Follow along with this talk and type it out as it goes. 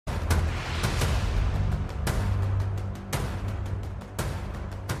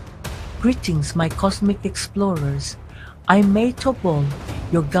Greetings, my cosmic explorers. I'm May Tobol,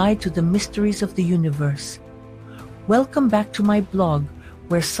 your guide to the mysteries of the universe. Welcome back to my blog,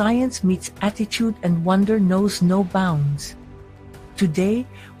 where science meets attitude and wonder knows no bounds. Today,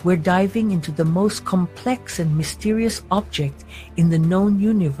 we're diving into the most complex and mysterious object in the known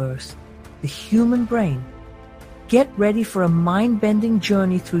universe, the human brain. Get ready for a mind-bending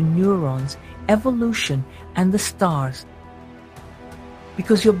journey through neurons, evolution, and the stars.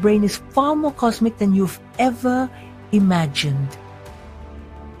 Because your brain is far more cosmic than you've ever imagined.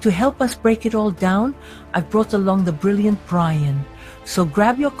 To help us break it all down, I've brought along the brilliant Brian. So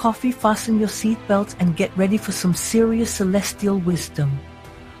grab your coffee, fasten your seatbelts, and get ready for some serious celestial wisdom.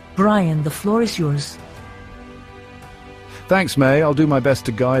 Brian, the floor is yours. Thanks, May. I'll do my best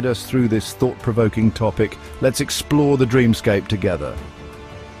to guide us through this thought-provoking topic. Let's explore the dreamscape together.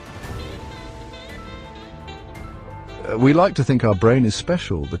 We like to think our brain is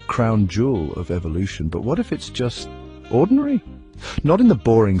special, the crown jewel of evolution, but what if it's just ordinary? Not in the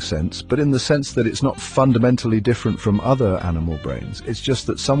boring sense, but in the sense that it's not fundamentally different from other animal brains. It's just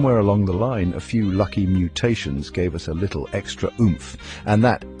that somewhere along the line, a few lucky mutations gave us a little extra oomph. And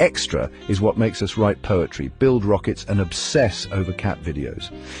that extra is what makes us write poetry, build rockets, and obsess over cat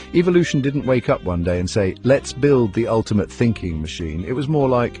videos. Evolution didn't wake up one day and say, let's build the ultimate thinking machine. It was more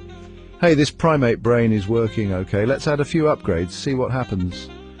like, hey, this primate brain is working okay, let's add a few upgrades, see what happens.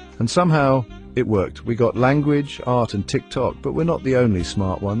 And somehow, it worked. We got language, art, and TikTok, but we're not the only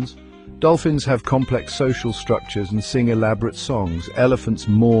smart ones. Dolphins have complex social structures and sing elaborate songs. Elephants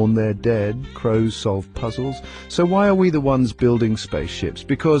mourn their dead. Crows solve puzzles. So why are we the ones building spaceships?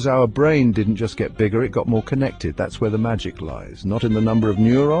 Because our brain didn't just get bigger, it got more connected. That's where the magic lies. Not in the number of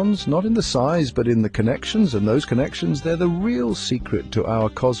neurons, not in the size, but in the connections. And those connections, they're the real secret to our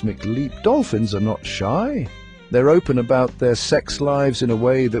cosmic leap. Dolphins are not shy. They're open about their sex lives in a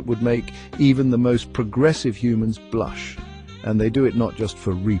way that would make even the most progressive humans blush. And they do it not just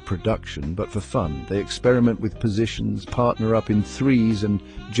for reproduction, but for fun. They experiment with positions, partner up in threes, and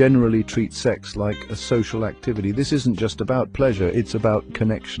generally treat sex like a social activity. This isn't just about pleasure, it's about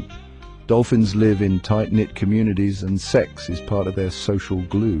connection. Dolphins live in tight-knit communities, and sex is part of their social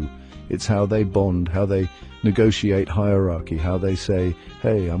glue. It's how they bond, how they negotiate hierarchy, how they say,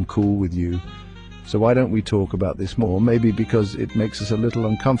 hey, I'm cool with you. So why don't we talk about this more? Maybe because it makes us a little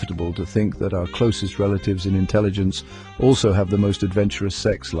uncomfortable to think that our closest relatives in intelligence also have the most adventurous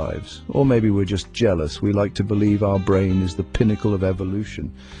sex lives. Or maybe we're just jealous. We like to believe our brain is the pinnacle of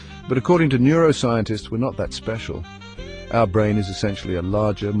evolution. But according to neuroscientists, we're not that special. Our brain is essentially a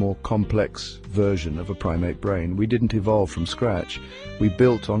larger, more complex version of a primate brain. We didn't evolve from scratch. We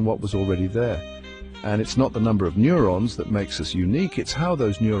built on what was already there. And it's not the number of neurons that makes us unique, it's how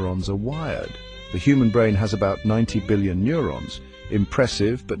those neurons are wired. The human brain has about 90 billion neurons.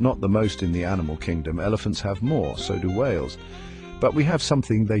 Impressive, but not the most in the animal kingdom. Elephants have more, so do whales. But we have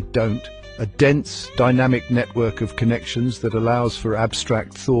something they don't, a dense, dynamic network of connections that allows for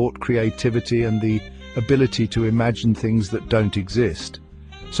abstract thought, creativity, and the ability to imagine things that don't exist.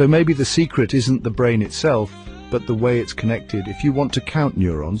 So maybe the secret isn't the brain itself, but the way it's connected. If you want to count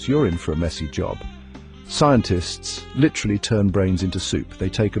neurons, you're in for a messy job. Scientists literally turn brains into soup. They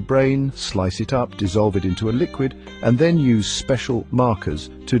take a brain, slice it up, dissolve it into a liquid, and then use special markers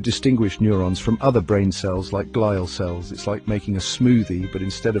to distinguish neurons from other brain cells like glial cells. It's like making a smoothie, but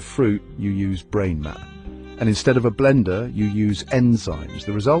instead of fruit, you use brain matter. And instead of a blender, you use enzymes.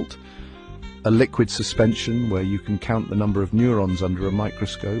 The result? A liquid suspension where you can count the number of neurons under a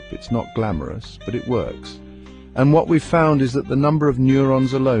microscope. It's not glamorous, but it works. And what we've found is that the number of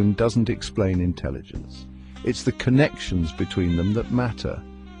neurons alone doesn't explain intelligence. It's the connections between them that matter.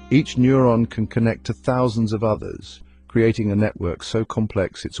 Each neuron can connect to thousands of others, creating a network so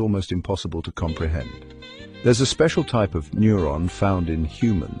complex it's almost impossible to comprehend. There's a special type of neuron found in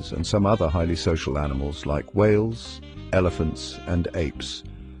humans and some other highly social animals like whales, elephants, and apes.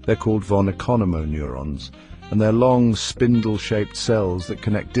 They're called von Economo neurons, and they're long, spindle-shaped cells that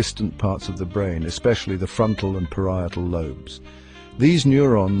connect distant parts of the brain, especially the frontal and parietal lobes. These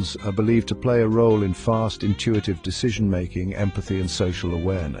neurons are believed to play a role in fast, intuitive decision-making, empathy, and social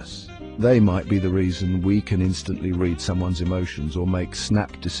awareness. They might be the reason we can instantly read someone's emotions or make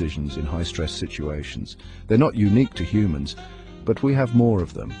snap decisions in high-stress situations. They're not unique to humans, but we have more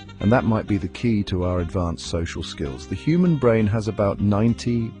of them, and that might be the key to our advanced social skills. The human brain has about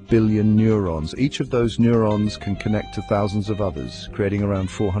 90 billion neurons. Each of those neurons can connect to thousands of others, creating around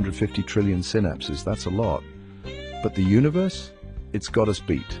 450 trillion synapses. That's a lot. But the universe? It's got us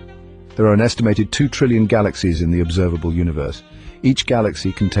beat. There are an estimated 2 trillion galaxies in the observable universe. Each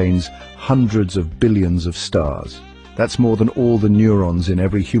galaxy contains hundreds of billions of stars. That's more than all the neurons in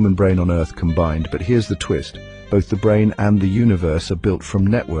every human brain on Earth combined. But here's the twist. Both the brain and the universe are built from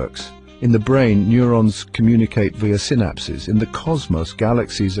networks. In the brain, neurons communicate via synapses. In the cosmos,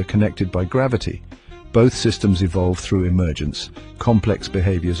 galaxies are connected by gravity. Both systems evolve through emergence, complex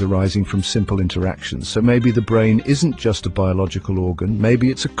behaviors arising from simple interactions. So maybe the brain isn't just a biological organ, maybe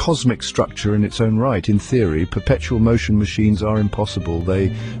it's a cosmic structure in its own right. In theory, perpetual motion machines are impossible.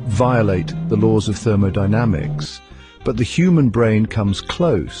 They violate the laws of thermodynamics. But the human brain comes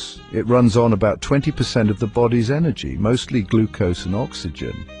close. It runs on about 20% of the body's energy, mostly glucose and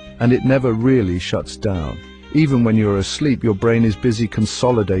oxygen, and it never really shuts down. Even when you're asleep, your brain is busy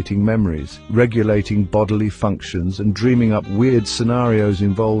consolidating memories, regulating bodily functions, and dreaming up weird scenarios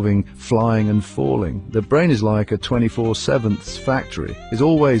involving flying and falling. The brain is like a 24/7 factory. It's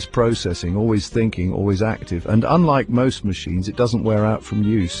always processing, always thinking, always active, and unlike most machines, it doesn't wear out from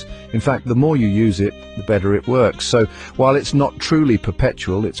use. In fact, the more you use it, the better it works. So while it's not truly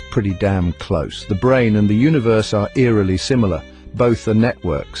perpetual, it's pretty damn close. The brain and the universe are eerily similar. Both are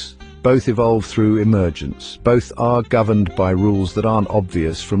networks. Both evolve through emergence. Both are governed by rules that aren't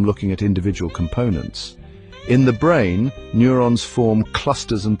obvious from looking at individual components. In the brain, neurons form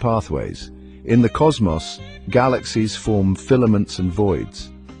clusters and pathways. In the cosmos, galaxies form filaments and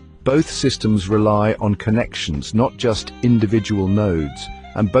voids. Both systems rely on connections, not just individual nodes,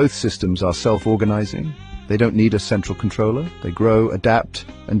 and both systems are self-organizing. They don't need a central controller. They grow, adapt,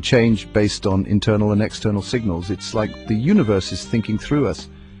 and change based on internal and external signals. It's like the universe is thinking through us.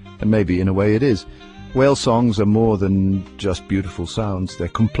 And maybe in a way it is. Whale songs are more than just beautiful sounds. They're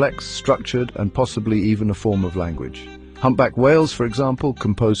complex, structured, and possibly even a form of language. Humpback whales, for example,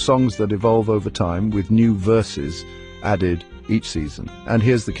 compose songs that evolve over time with new verses added each season. And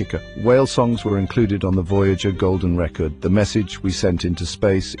here's the kicker. Whale songs were included on the Voyager Golden Record, the message we sent into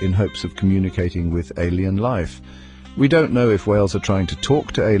space in hopes of communicating with alien life. We don't know if whales are trying to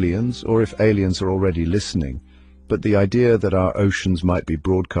talk to aliens or if aliens are already listening. But the idea that our oceans might be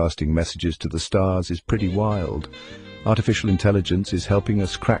broadcasting messages to the stars is pretty wild. Artificial intelligence is helping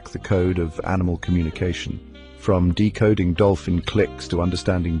us crack the code of animal communication. From decoding dolphin clicks to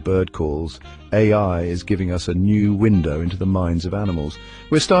understanding bird calls, AI is giving us a new window into the minds of animals.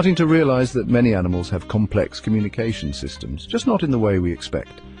 We're starting to realize that many animals have complex communication systems, just not in the way we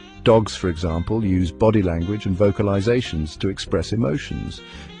expect. Dogs, for example, use body language and vocalizations to express emotions.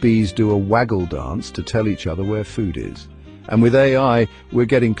 Bees do a waggle dance to tell each other where food is. And with AI, we're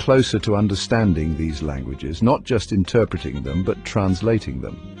getting closer to understanding these languages, not just interpreting them, but translating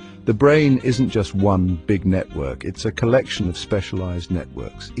them. The brain isn't just one big network, it's a collection of specialized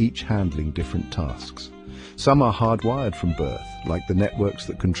networks, each handling different tasks. Some are hardwired from birth, like the networks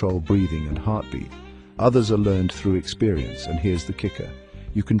that control breathing and heartbeat. Others are learned through experience, and here's the kicker.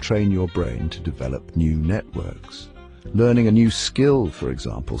 You can train your brain to develop new networks. Learning a new skill, for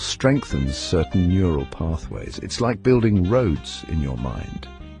example, strengthens certain neural pathways. It's like building roads in your mind.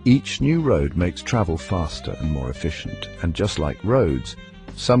 Each new road makes travel faster and more efficient. And just like roads,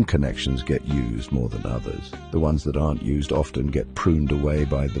 some connections get used more than others. The ones that aren't used often get pruned away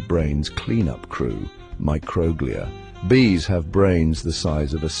by the brain's cleanup crew, microglia. Bees have brains the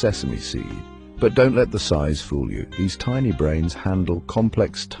size of a sesame seed. But don't let the size fool you. These tiny brains handle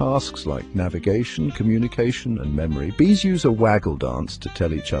complex tasks like navigation, communication, and memory. Bees use a waggle dance to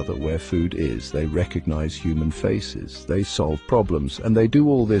tell each other where food is. They recognize human faces. They solve problems. And they do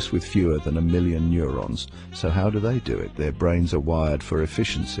all this with fewer than 1 million neurons. So how do they do it? Their brains are wired for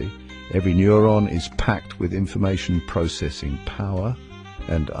efficiency. Every neuron is packed with information processing power.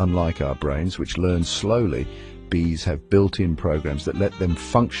 And unlike our brains, which learn slowly, bees have built-in programs that let them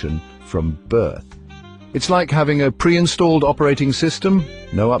function from birth. It's like having a pre-installed operating system,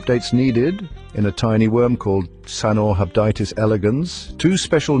 no updates needed. In a tiny worm called Sanorhabditis elegans, 2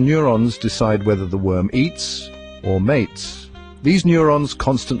 special neurons decide whether the worm eats or mates. These neurons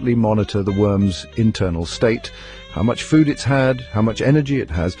constantly monitor the worm's internal state, how much food it's had, how much energy it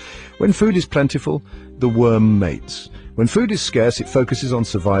has. When food is plentiful, the worm mates. When food is scarce, it focuses on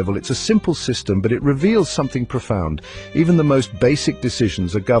survival. It's a simple system, but it reveals something profound. Even the most basic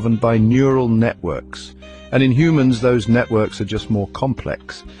decisions are governed by neural networks. And in humans, those networks are just more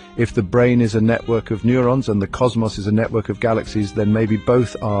complex. If the brain is a network of neurons and the cosmos is a network of galaxies, then maybe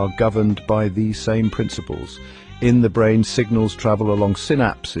both are governed by these same principles. In the brain, signals travel along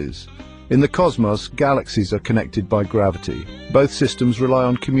synapses. In the cosmos, galaxies are connected by gravity. Both systems rely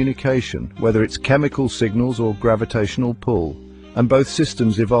on communication, whether it's chemical signals or gravitational pull. And both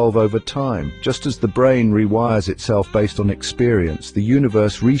systems evolve over time. Just as the brain rewires itself based on experience, the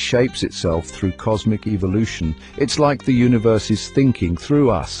universe reshapes itself through cosmic evolution. It's like the universe is thinking through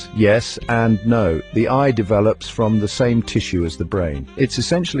us. Yes and no. The eye develops from the same tissue as the brain. It's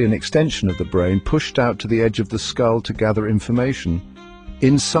essentially an extension of the brain pushed out to the edge of the skull to gather information.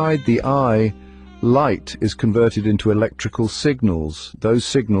 Inside the eye, light is converted into electrical signals. Those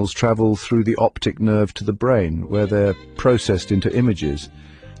signals travel through the optic nerve to the brain, where they're processed into images.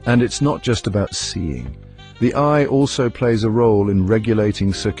 And it's not just about seeing. The eye also plays a role in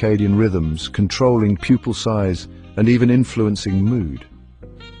regulating circadian rhythms, controlling pupil size, and even influencing mood.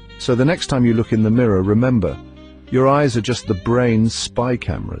 So the next time you look in the mirror, remember, your eyes are just the brain's spy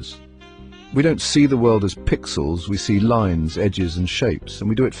cameras. We don't see the world as pixels, we see lines, edges, and shapes, and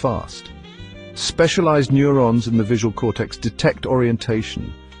we do it fast. Specialized neurons in the visual cortex detect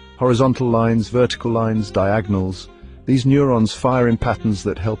orientation, horizontal lines, vertical lines, diagonals. These neurons fire in patterns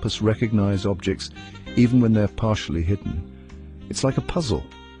that help us recognize objects even when they're partially hidden. It's like a puzzle.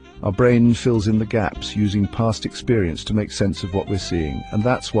 Our brain fills in the gaps using past experience to make sense of what we're seeing, and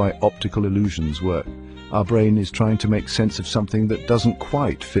that's why optical illusions work. Our brain is trying to make sense of something that doesn't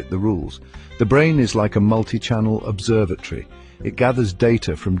quite fit the rules. The brain is like a multi-channel observatory. It gathers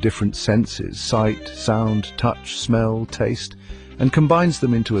data from different senses, sight, sound, touch, smell, taste, and combines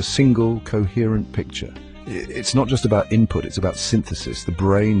them into a single, coherent picture. It's not just about input, it's about synthesis. The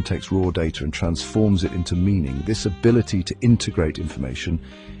brain takes raw data and transforms it into meaning. This ability to integrate information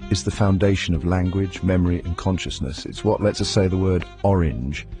is the foundation of language, memory, and consciousness. It's what lets us say the word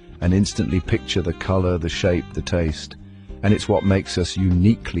orange and instantly picture the color, the shape, the taste. And it's what makes us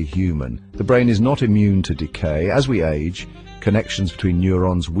uniquely human. The brain is not immune to decay. As we age, connections between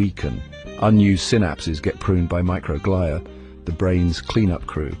neurons weaken. Unused synapses get pruned by microglia, the brain's cleanup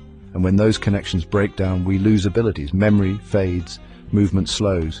crew. And when those connections break down, we lose abilities. Memory fades, movement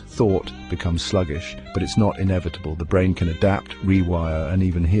slows, thought becomes sluggish. But it's not inevitable. The brain can adapt, rewire, and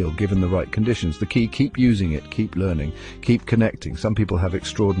even heal, given the right conditions. The key, keep using it, keep learning, keep connecting. Some people have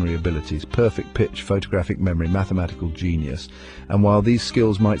extraordinary abilities, perfect pitch, photographic memory, mathematical genius. And while these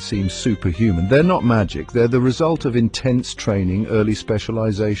skills might seem superhuman, they're not magic. They're the result of intense training, early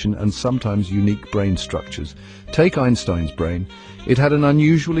specialization, and sometimes unique brain structures. Take Einstein's brain. It had an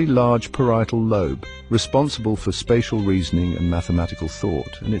unusually large parietal lobe, responsible for spatial reasoning and mathematical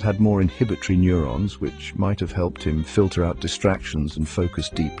thought, and it had more inhibitory neurons, which might have helped him filter out distractions and focus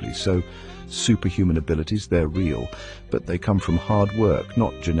deeply. So, superhuman abilities, they're real, but they come from hard work,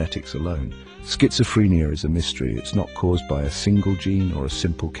 not genetics alone. Schizophrenia is a mystery. It's not caused by a single gene or a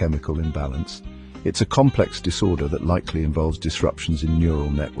simple chemical imbalance. It's a complex disorder that likely involves disruptions in neural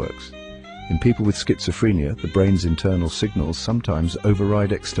networks. In people with schizophrenia, the brain's internal signals sometimes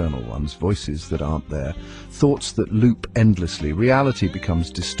override external ones, voices that aren't there, thoughts that loop endlessly. Reality becomes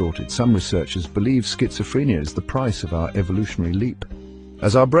distorted. Some researchers believe schizophrenia is the price of our evolutionary leap.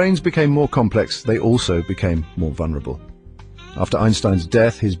 As our brains became more complex, they also became more vulnerable. After Einstein's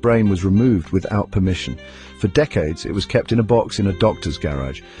death, his brain was removed without permission. For decades, it was kept in a box in a doctor's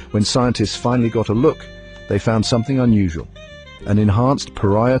garage. When scientists finally got a look, they found something unusual. An enhanced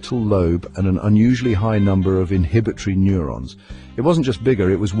parietal lobe and an unusually high number of inhibitory neurons. It wasn't just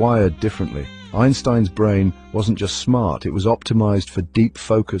bigger, it was wired differently. Einstein's brain wasn't just smart, it was optimized for deep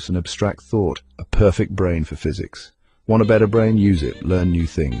focus and abstract thought. A perfect brain for physics. Want a better brain? Use it. Learn new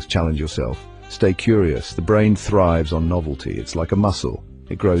things. Challenge yourself. Stay curious. The brain thrives on novelty. It's like a muscle.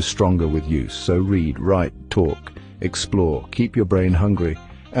 It grows stronger with use. So read, write, talk, explore. Keep your brain hungry.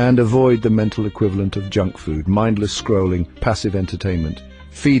 And avoid the mental equivalent of junk food, mindless scrolling, passive entertainment.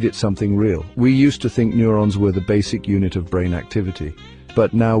 Feed it something real. We used to think neurons were the basic unit of brain activity,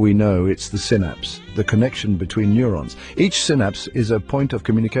 but now we know it's the synapse, the connection between neurons. Each synapse is a point of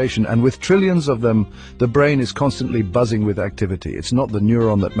communication, and with trillions of them, the brain is constantly buzzing with activity. It's not the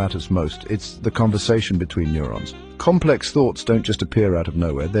neuron that matters most, it's the conversation between neurons. Complex thoughts don't just appear out of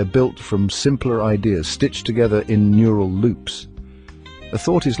nowhere, they're built from simpler ideas, stitched together in neural loops. A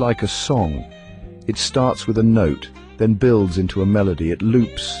thought is like a song. It starts with a note, then builds into a melody. It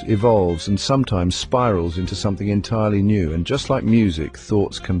loops, evolves, and sometimes spirals into something entirely new. And just like music,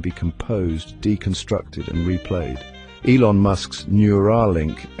 thoughts can be composed, deconstructed, and replayed. Elon Musk's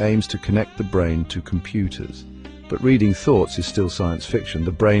Neuralink aims to connect the brain to computers. But reading thoughts is still science fiction.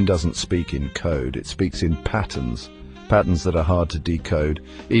 The brain doesn't speak in code, it speaks in patterns. Patterns that are hard to decode,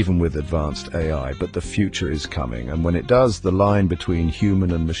 even with advanced AI, but the future is coming, and when it does, the line between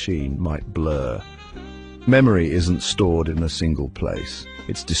human and machine might blur. Memory isn't stored in a single place.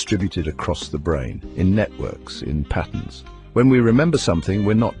 It's distributed across the brain, in networks, in patterns. When we remember something,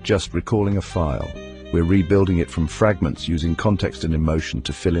 we're not just recalling a file. We're rebuilding it from fragments using context and emotion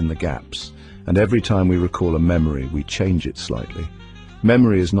to fill in the gaps. And every time we recall a memory, we change it slightly.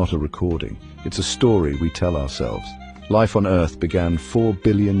 Memory is not a recording. It's a story we tell ourselves. Life on Earth began 4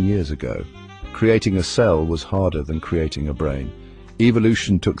 billion years ago. Creating a cell was harder than creating a brain.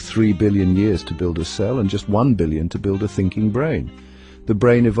 Evolution took 3 billion years to build a cell and just 1 billion to build a thinking brain. The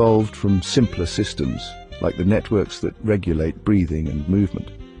brain evolved from simpler systems, like the networks that regulate breathing and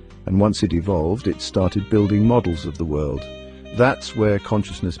movement. And once it evolved, it started building models of the world. That's where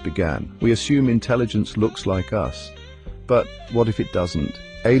consciousness began. We assume intelligence looks like us. But what if it doesn't?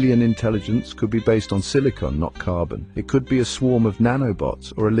 Alien intelligence could be based on silicon, not carbon. It could be a swarm of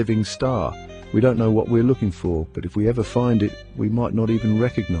nanobots or a living star. We don't know what we're looking for, but if we ever find it, we might not even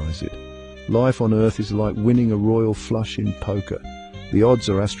recognize it. Life on Earth is like winning a royal flush in poker. The odds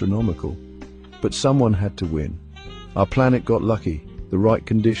are astronomical. But someone had to win. Our planet got lucky. The right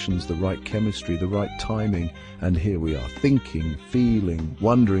conditions, the right chemistry, the right timing, and here we are, thinking, feeling,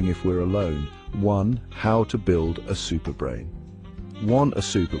 wondering if we're alone. One, how to build a superbrain. Want a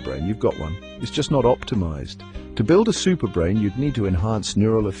superbrain? You've got one. It's just not optimized. To build a superbrain, you'd need to enhance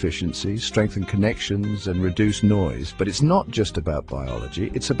neural efficiency, strengthen connections, and reduce noise. But it's not just about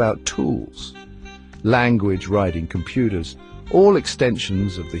biology, it's about tools. Language, writing, computers, all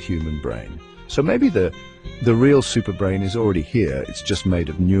extensions of the human brain. So maybe the real superbrain is already here. It's just made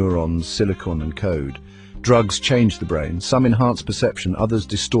of neurons, silicon, and code. Drugs change the brain. Some enhance perception, others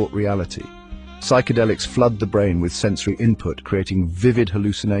distort reality. Psychedelics flood the brain with sensory input, creating vivid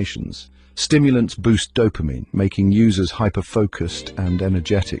hallucinations. Stimulants boost dopamine, making users hyper-focused and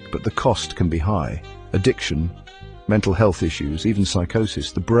energetic, but the cost can be high. Addiction, mental health issues, even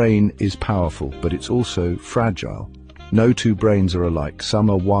psychosis. The brain is powerful, but it's also fragile. No two brains are alike. Some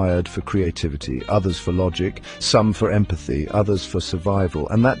are wired for creativity, others for logic, some for empathy, others for survival.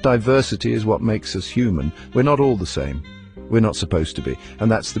 And that diversity is what makes us human. We're not all the same. We're not supposed to be,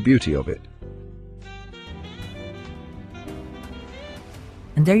 and that's the beauty of it.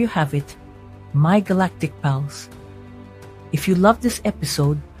 And there you have it, my galactic pals. If you loved this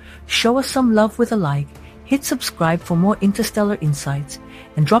episode, show us some love with a like, hit subscribe for more interstellar insights,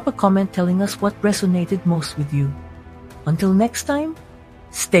 and drop a comment telling us what resonated most with you. Until next time,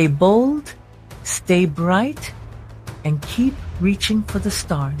 stay bold, stay bright, and keep reaching for the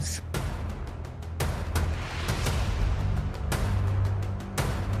stars.